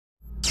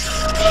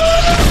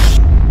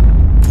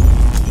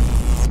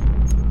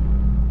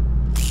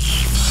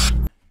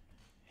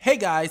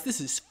guys, this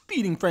is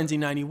Feeding Frenzy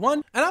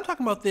 91, and I'm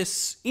talking about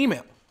this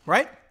email,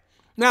 right?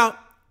 Now,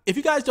 if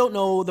you guys don't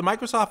know, the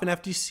Microsoft and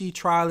FTC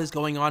trial is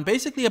going on,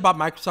 basically about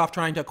Microsoft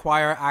trying to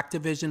acquire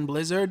Activision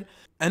Blizzard,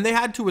 and they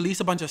had to release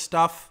a bunch of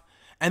stuff,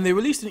 and they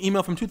released an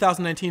email from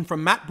 2019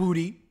 from Matt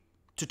Booty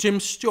to Tim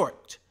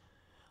Stewart.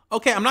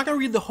 Okay, I'm not going to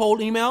read the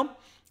whole email,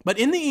 but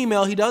in the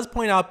email, he does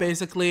point out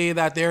basically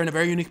that they're in a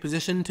very unique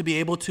position to be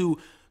able to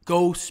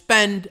go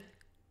spend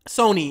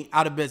Sony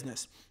out of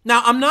business.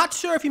 Now, I'm not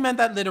sure if he meant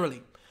that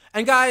literally.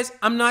 And guys,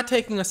 I'm not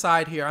taking a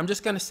side here. I'm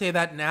just going to say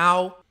that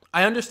now.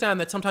 I understand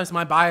that sometimes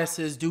my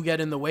biases do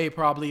get in the way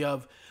probably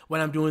of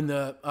when I'm doing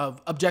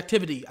of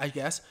objectivity, I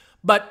guess.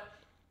 But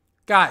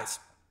guys,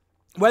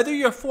 whether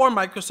you're for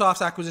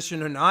Microsoft's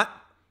acquisition or not,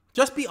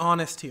 just be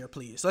honest here,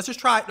 please. Let's just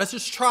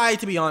try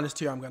to be honest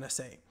here, I'm going to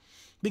say.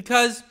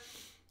 Because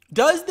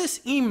does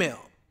this email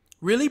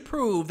really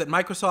prove that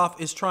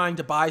Microsoft is trying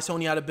to buy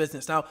Sony out of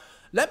business? Now,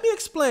 let me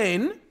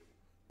explain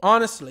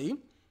honestly.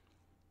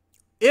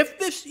 If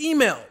this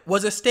email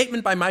was a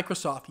statement by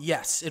Microsoft,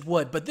 yes, it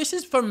would. But this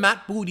is from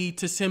Matt Booty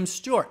to Tim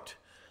Stewart.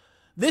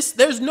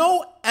 There's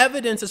no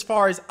evidence as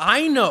far as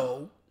I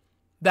know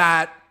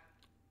that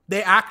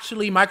they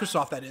actually,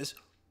 Microsoft that is,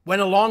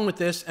 went along with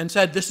this and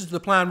said, this is the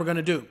plan we're going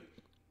to do.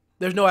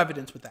 There's no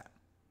evidence with that.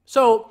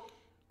 So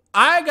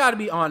I got to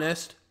be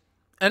honest,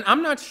 and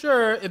I'm not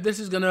sure if this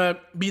is going to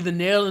be the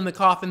nail in the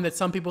coffin that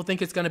some people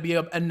think it's going to be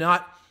and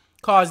not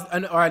cause,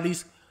 or at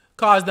least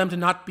cause them to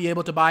not be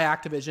able to buy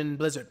Activision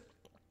Blizzard.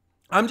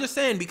 I'm just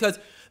saying, because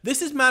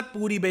this is Matt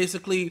Booty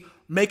basically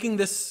making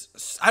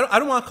this, I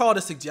don't want to call it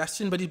a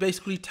suggestion, but he's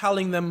basically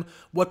telling them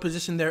what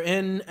position they're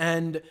in.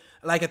 And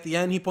like at the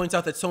end, he points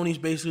out that Sony's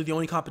basically the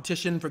only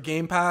competition for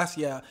Game Pass.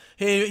 Yeah,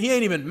 he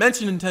ain't even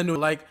mentioned Nintendo.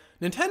 Like,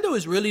 Nintendo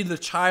is really the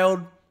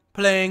child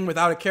playing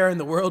without a care in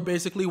the world,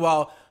 basically,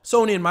 while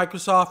Sony and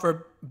Microsoft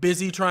are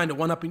busy trying to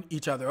one-up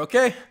each other,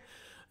 okay?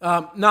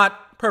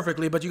 Not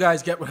perfectly, but you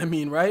guys get what I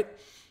mean, right?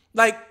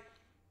 Like,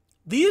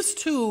 these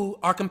two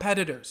are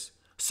competitors.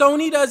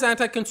 Sony does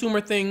anti-consumer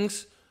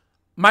things.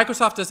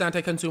 Microsoft does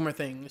anti-consumer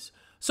things.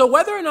 So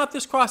whether or not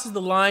this crosses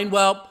the line,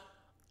 well,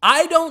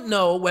 I don't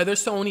know whether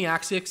Sony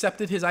actually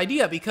accepted his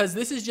idea, because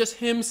this is just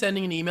him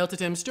sending an email to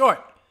Tim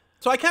Stewart.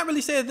 So I can't really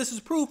say that this is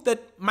proof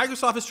that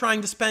Microsoft is trying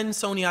to spend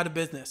Sony out of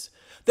business.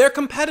 They're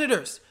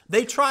competitors.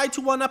 They try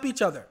to one-up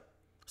each other.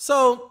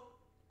 So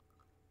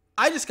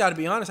I just got to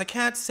be honest. I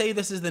can't say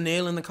this is the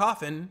nail in the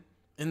coffin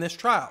in this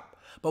trial.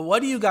 But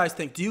what do you guys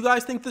think? Do you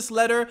guys think this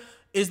letter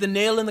is the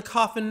nail in the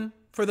coffin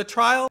for the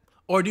trial?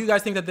 Or do you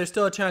guys think that there's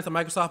still a chance that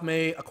Microsoft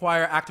may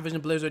acquire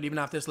Activision Blizzard even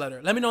after this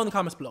letter? Let me know in the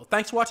comments below.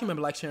 Thanks for watching. Remember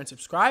to like, share, and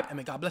subscribe. And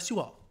may God bless you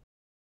all.